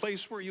the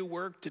place where you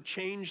work to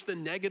change the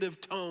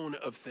negative tone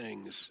of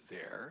things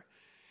there,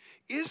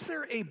 is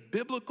there a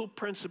biblical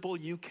principle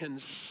you can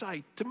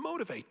cite to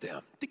motivate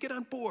them to get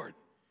on board?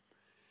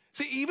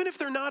 See, even if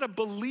they're not a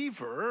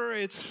believer,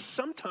 it's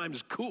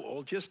sometimes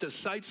cool just to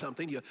cite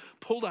something you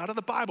pulled out of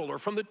the Bible or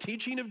from the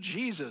teaching of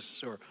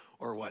Jesus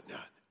or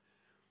whatnot.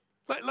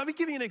 Let me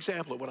give you an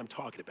example of what I'm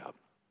talking about.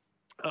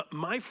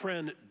 My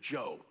friend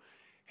Joe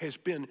has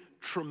been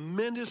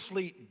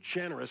tremendously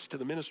generous to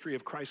the ministry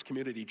of Christ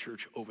Community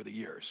Church over the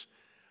years.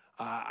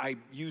 I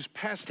use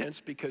past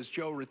tense because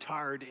Joe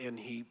retired and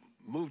he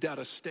moved out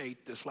of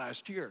state this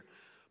last year.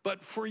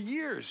 But for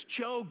years,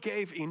 Joe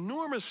gave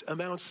enormous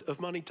amounts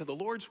of money to the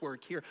Lord's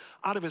work here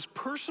out of his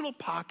personal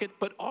pocket,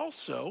 but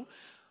also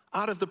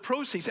out of the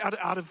proceeds,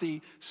 out of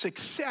the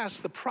success,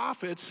 the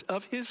profits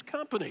of his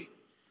company.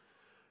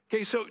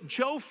 Okay, so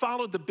Joe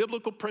followed the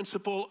biblical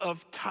principle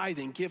of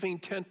tithing, giving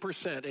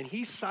 10%, and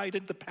he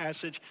cited the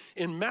passage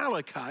in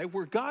Malachi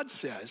where God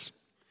says,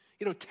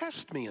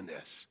 test me in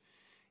this.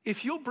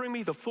 If you'll bring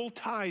me the full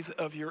tithe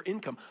of your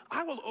income,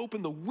 I will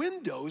open the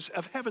windows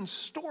of heaven's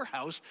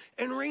storehouse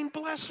and rain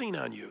blessing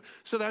on you.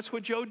 So that's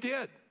what Joe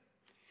did.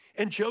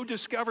 And Joe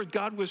discovered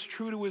God was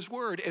true to his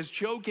word. As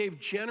Joe gave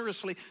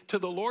generously to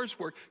the Lord's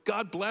work,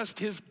 God blessed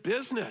his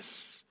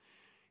business.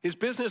 His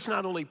business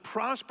not only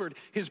prospered,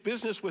 his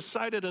business was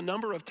cited a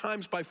number of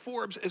times by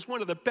Forbes as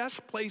one of the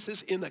best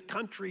places in the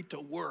country to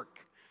work.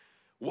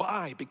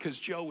 Why? Because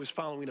Joe was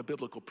following a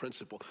biblical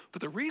principle.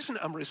 But the reason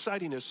I'm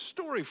reciting his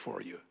story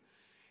for you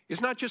is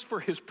not just for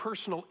his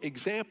personal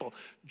example.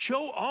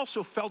 Joe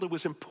also felt it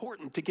was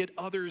important to get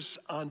others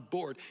on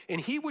board. And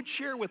he would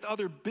share with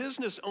other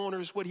business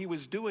owners what he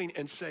was doing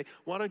and say,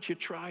 why don't you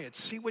try it?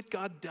 See what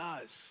God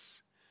does.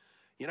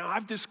 You know,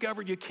 I've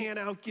discovered you can't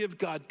outgive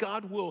God.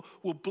 God will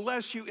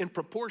bless you in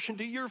proportion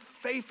to your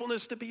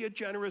faithfulness to be a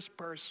generous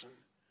person.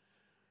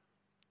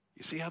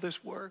 You see how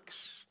this works?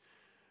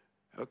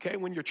 Okay,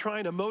 when you're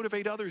trying to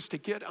motivate others to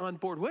get on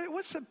board,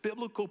 what's the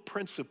biblical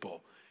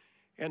principle?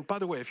 And by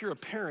the way, if you're a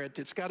parent,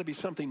 it's got to be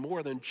something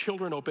more than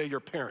children obey your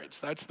parents.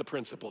 That's the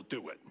principle.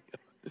 Do it.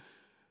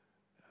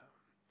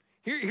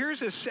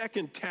 Here's a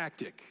second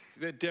tactic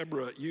that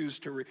Deborah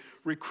used to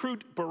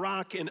recruit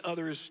Barak and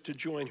others to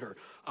join her.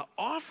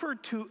 Offer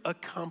to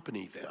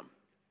accompany them.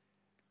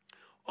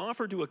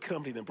 Offer to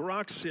accompany them.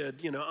 Barak said,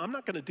 you know, I'm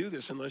not going to do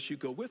this unless you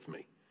go with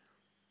me.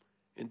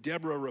 And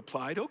Deborah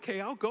replied, okay,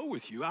 I'll go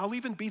with you. I'll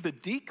even be the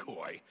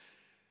decoy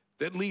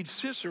that leads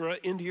Sisera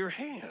into your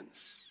hands.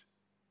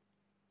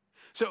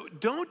 So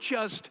don't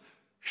just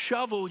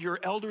shovel your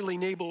elderly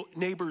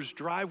neighbor's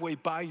driveway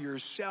by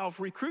yourself.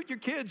 Recruit your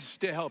kids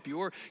to help you,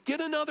 or get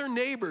another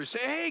neighbor. Say,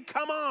 hey,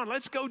 come on,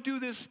 let's go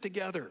do this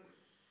together.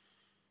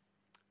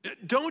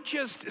 Don't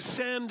just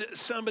send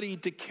somebody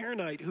to care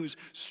night who's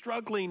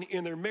struggling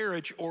in their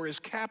marriage or is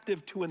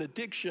captive to an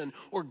addiction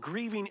or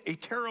grieving a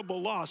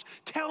terrible loss.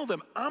 Tell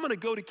them, I'm going to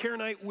go to care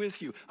night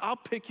with you. I'll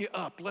pick you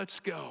up. Let's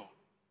go.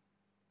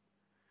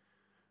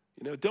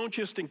 You know, don't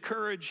just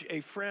encourage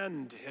a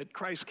friend at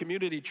Christ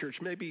Community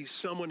Church, maybe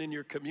someone in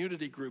your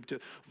community group, to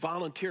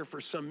volunteer for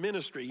some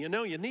ministry. You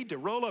know, you need to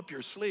roll up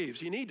your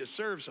sleeves. You need to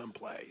serve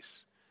someplace.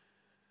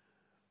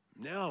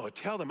 No,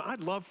 tell them,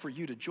 I'd love for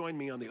you to join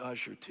me on the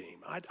usher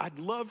team. I'd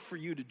love for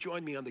you to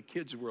join me on the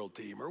Kids World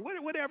team, or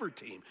whatever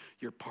team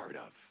you're part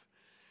of.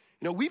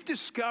 You know, we've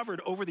discovered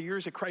over the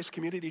years at Christ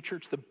Community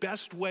Church the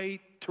best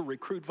way to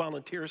recruit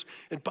volunteers.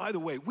 And by the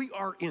way, we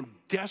are in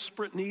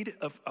desperate need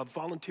of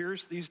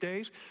volunteers these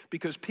days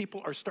because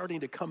people are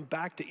starting to come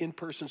back to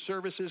in-person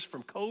services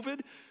from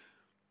COVID,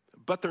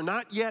 but they're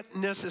not yet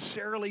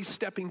necessarily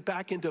stepping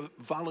back into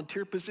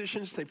volunteer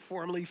positions they've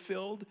formerly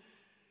filled.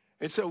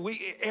 And so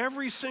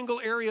every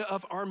single area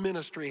of our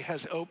ministry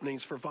has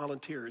openings for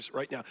volunteers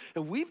right now.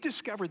 And we've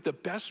discovered the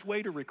best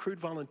way to recruit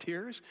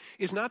volunteers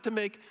is not to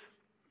make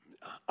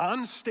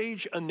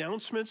on-stage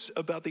announcements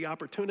about the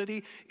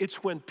opportunity.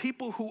 It's when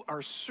people who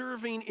are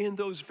serving in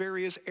those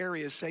various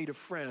areas say to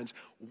friends,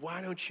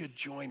 why don't you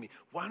join me?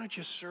 Why don't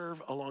you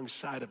serve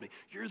alongside of me?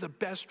 You're the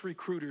best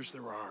recruiters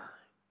there are.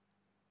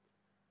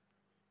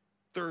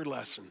 Third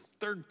lesson,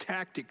 third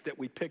tactic that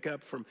we pick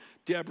up from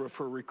Deborah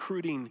for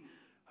recruiting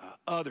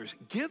others.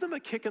 Give them a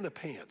kick in the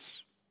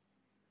pants.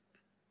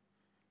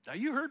 Now,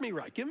 you heard me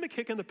right. Give them a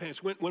kick in the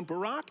pants. When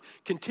Barak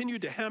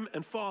continued to hem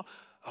and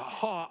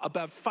haw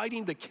about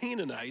fighting the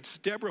Canaanites,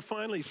 Deborah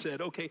finally said,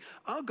 okay,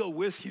 I'll go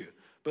with you.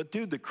 But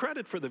dude, the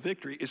credit for the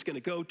victory is going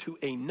to go to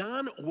a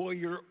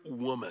non-warrior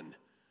woman.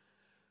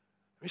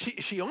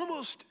 She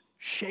almost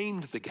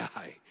shamed the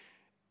guy,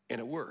 and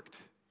it worked.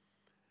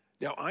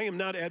 Now, I am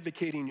not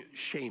advocating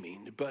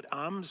shaming, but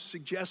I'm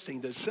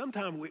suggesting that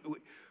sometimes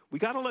we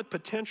got to let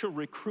potential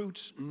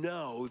recruits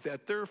know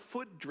that their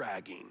foot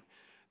dragging,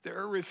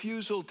 their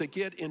refusal to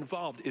get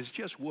involved is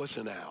just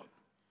wussing out.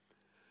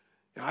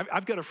 Now,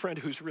 I've got a friend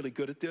who's really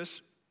good at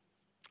this.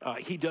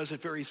 He does it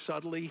very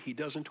subtly. He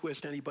doesn't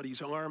twist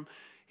anybody's arm.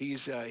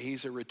 He's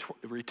a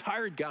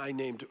retired guy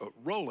named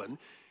Roland.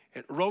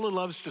 And Roland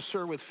loves to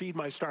serve with Feed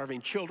My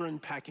Starving Children,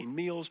 packing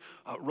meals.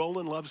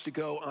 Roland loves to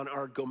go on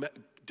our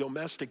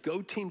domestic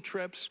Go Team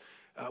trips.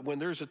 When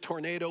there's a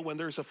tornado, when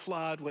there's a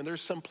flood, when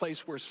there's some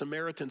place where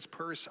Samaritan's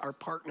Purse, our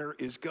partner,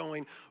 is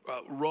going,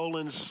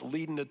 Roland's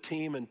leading a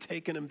team and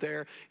taking them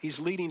there. He's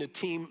leading a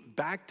team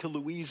back to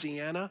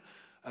Louisiana,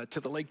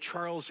 to the Lake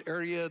Charles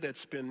area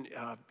that's been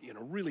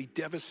really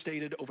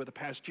devastated over the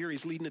past year.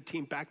 He's leading a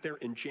team back there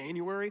in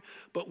January.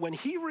 But when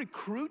he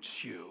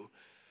recruits you,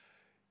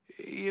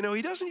 he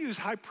doesn't use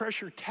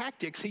high-pressure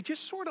tactics. He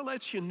just sort of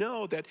lets you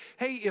know that,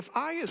 hey, if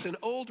I, as an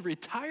old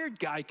retired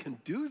guy, can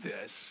do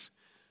this,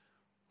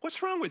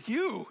 what's wrong with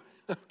you?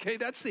 Okay,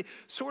 that's the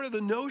sort of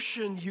the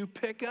notion you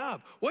pick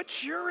up.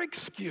 What's your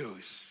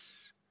excuse?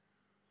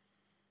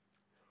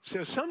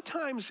 So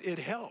sometimes it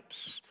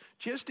helps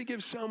just to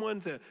give someone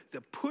the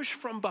push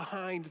from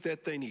behind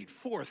that they need.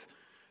 Fourth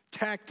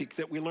tactic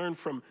that we learned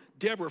from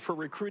Deborah for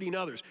recruiting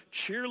others,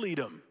 cheerlead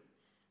them.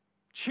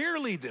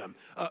 Cheerlead them.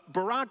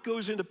 Barak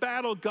goes into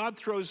battle. God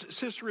throws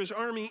Sisera's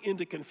army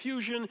into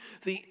confusion.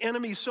 The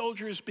enemy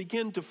soldiers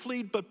begin to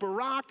flee. But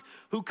Barak,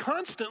 who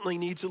constantly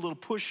needs a little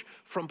push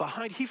from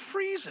behind, he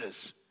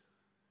freezes.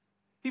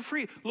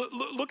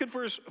 Look at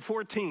verse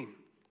 14.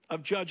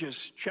 of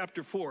Judges,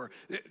 chapter 4.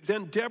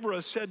 Then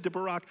Deborah said to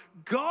Barak,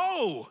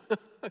 "Go,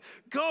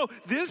 go.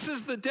 This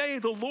is the day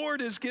the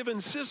Lord has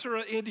given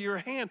Sisera into your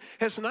hand.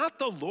 Has not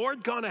the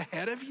Lord gone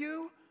ahead of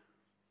you?"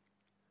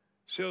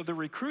 So the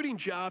recruiting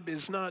job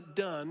is not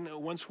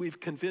done once we've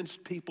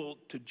convinced people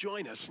to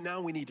join us.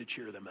 Now we need to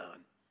cheer them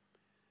on.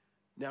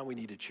 Now we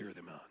need to cheer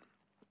them on.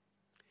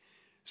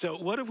 So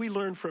what have we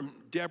learned from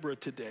Deborah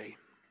today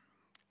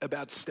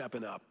about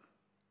stepping up?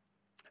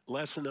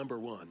 Lesson number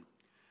 1,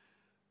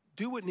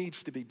 do what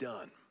needs to be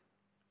done.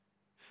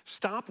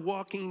 Stop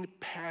walking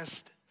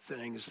past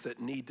things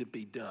that need to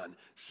be done.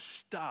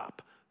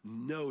 Stop,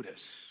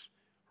 notice,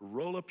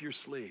 roll up your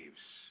sleeves,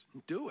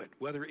 do it,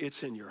 whether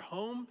it's in your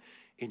home,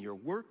 in your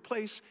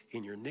workplace,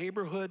 in your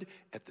neighborhood,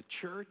 at the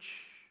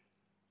church.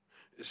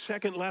 The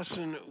second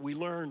lesson we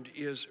learned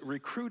is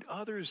recruit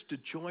others to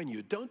join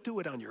you. Don't do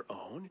it on your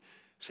own.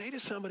 Say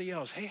to somebody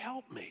else, "Hey,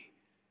 help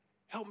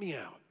me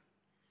out."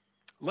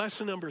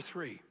 Lesson number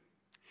 3,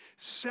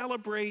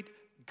 celebrate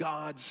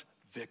God's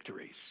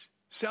victories.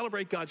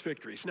 Celebrate God's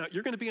victories. Now,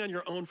 you're going to be on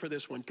your own for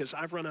this one because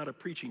I've run out of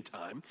preaching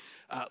time.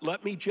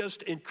 Let me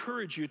just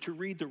encourage you to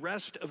read the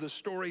rest of the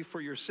story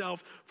for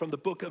yourself from the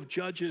book of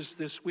Judges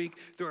this week.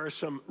 There are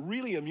some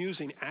really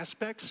amusing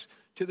aspects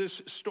to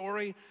this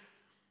story.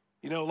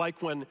 You know,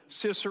 like when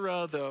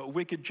Sisera, the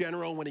wicked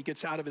general, when he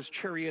gets out of his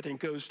chariot and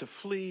goes to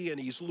flee, and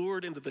he's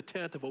lured into the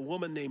tent of a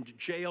woman named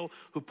Jael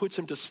who puts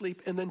him to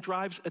sleep and then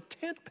drives a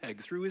tent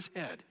peg through his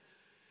head.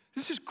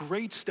 This is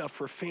great stuff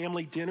for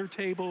family dinner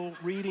table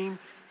reading.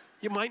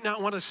 You might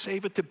not want to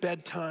save it to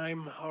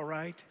bedtime, all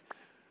right?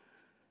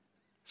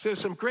 So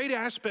some great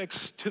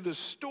aspects to the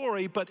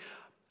story, but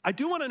I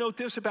do want to note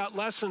this about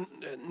lesson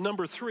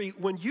number 3.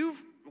 When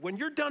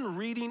you're done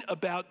reading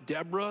about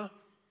Deborah,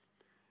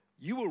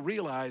 you will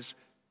realize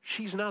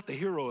she's not the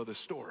hero of the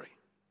story.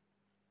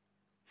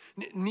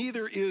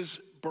 Neither is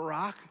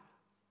Barak,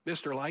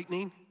 Mr.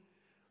 Lightning.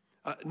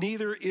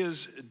 Neither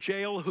is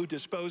Jael, who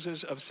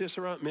disposes of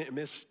Sisera,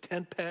 Miss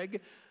Tent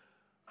Peg.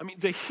 I mean,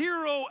 the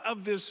hero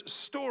of this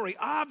story,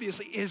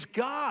 obviously, is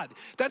God.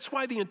 That's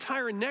why the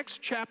entire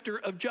next chapter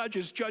of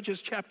Judges,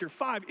 Judges chapter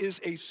 5, is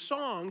a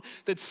song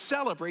that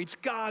celebrates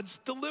God's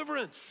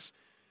deliverance.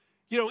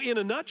 You know, in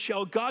a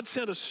nutshell, God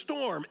sent a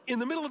storm in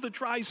the middle of the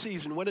dry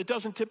season when it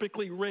doesn't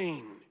typically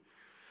rain.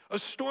 A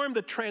storm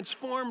that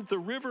transformed the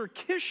river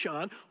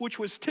Kishon, which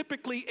was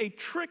typically a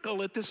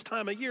trickle at this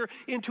time of year,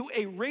 into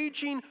a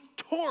raging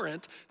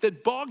torrent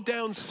that bogged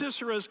down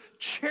Sisera's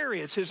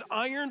chariots, his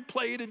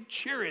iron-plated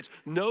chariots.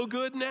 No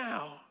good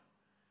now.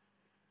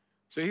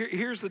 So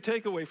here's the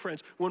takeaway,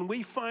 friends. When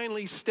we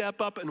finally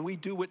step up and we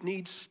do what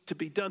needs to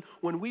be done,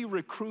 when we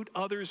recruit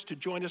others to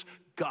join us,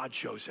 God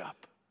shows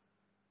up.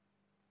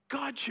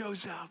 God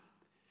shows up.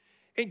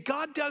 And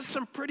God does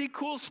some pretty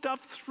cool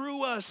stuff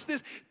through us.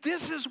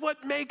 This is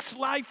what makes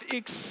life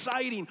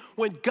exciting,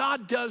 when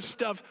God does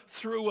stuff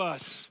through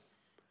us.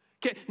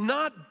 Okay,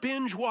 not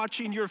binge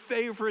watching your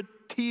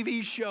favorite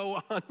TV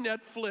show on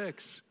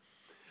Netflix.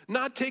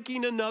 Not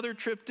taking another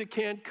trip to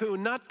Cancun.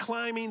 Not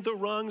climbing the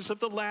rungs of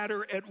the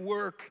ladder at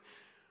work.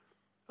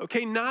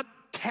 Okay, not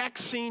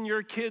texting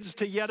your kids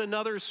to yet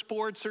another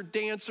sports or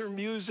dance or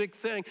music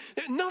thing.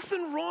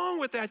 Nothing wrong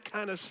with that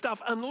kind of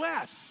stuff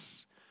unless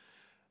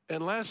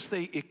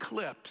they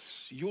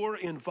eclipse your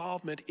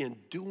involvement in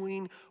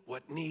doing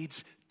what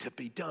needs to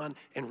be done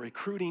and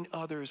recruiting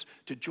others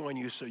to join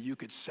you so you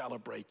could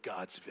celebrate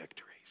God's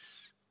victories.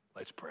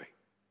 Let's pray.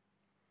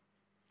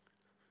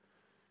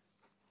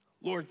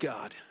 Lord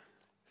God,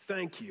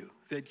 thank you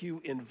that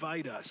you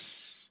invite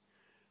us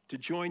to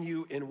join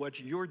you in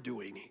what you're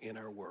doing in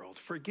our world.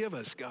 Forgive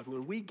us, God,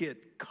 when we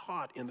get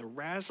caught in the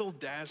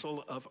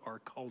razzle-dazzle of our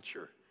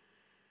culture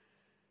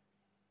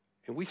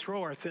and we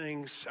throw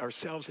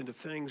ourselves into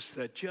things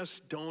that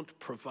just don't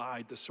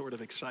provide the sort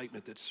of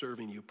excitement that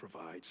serving you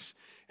provides.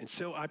 And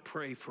so I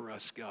pray for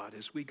us, God,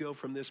 as we go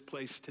from this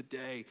place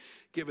today,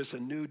 give us a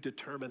new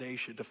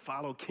determination to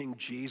follow King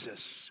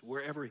Jesus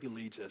wherever he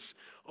leads us.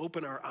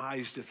 Open our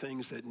eyes to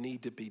things that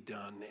need to be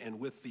done. And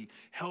with the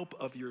help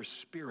of your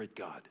Spirit,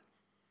 God,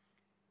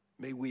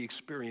 may we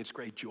experience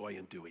great joy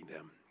in doing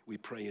them. We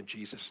pray in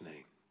Jesus'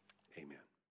 name. Amen.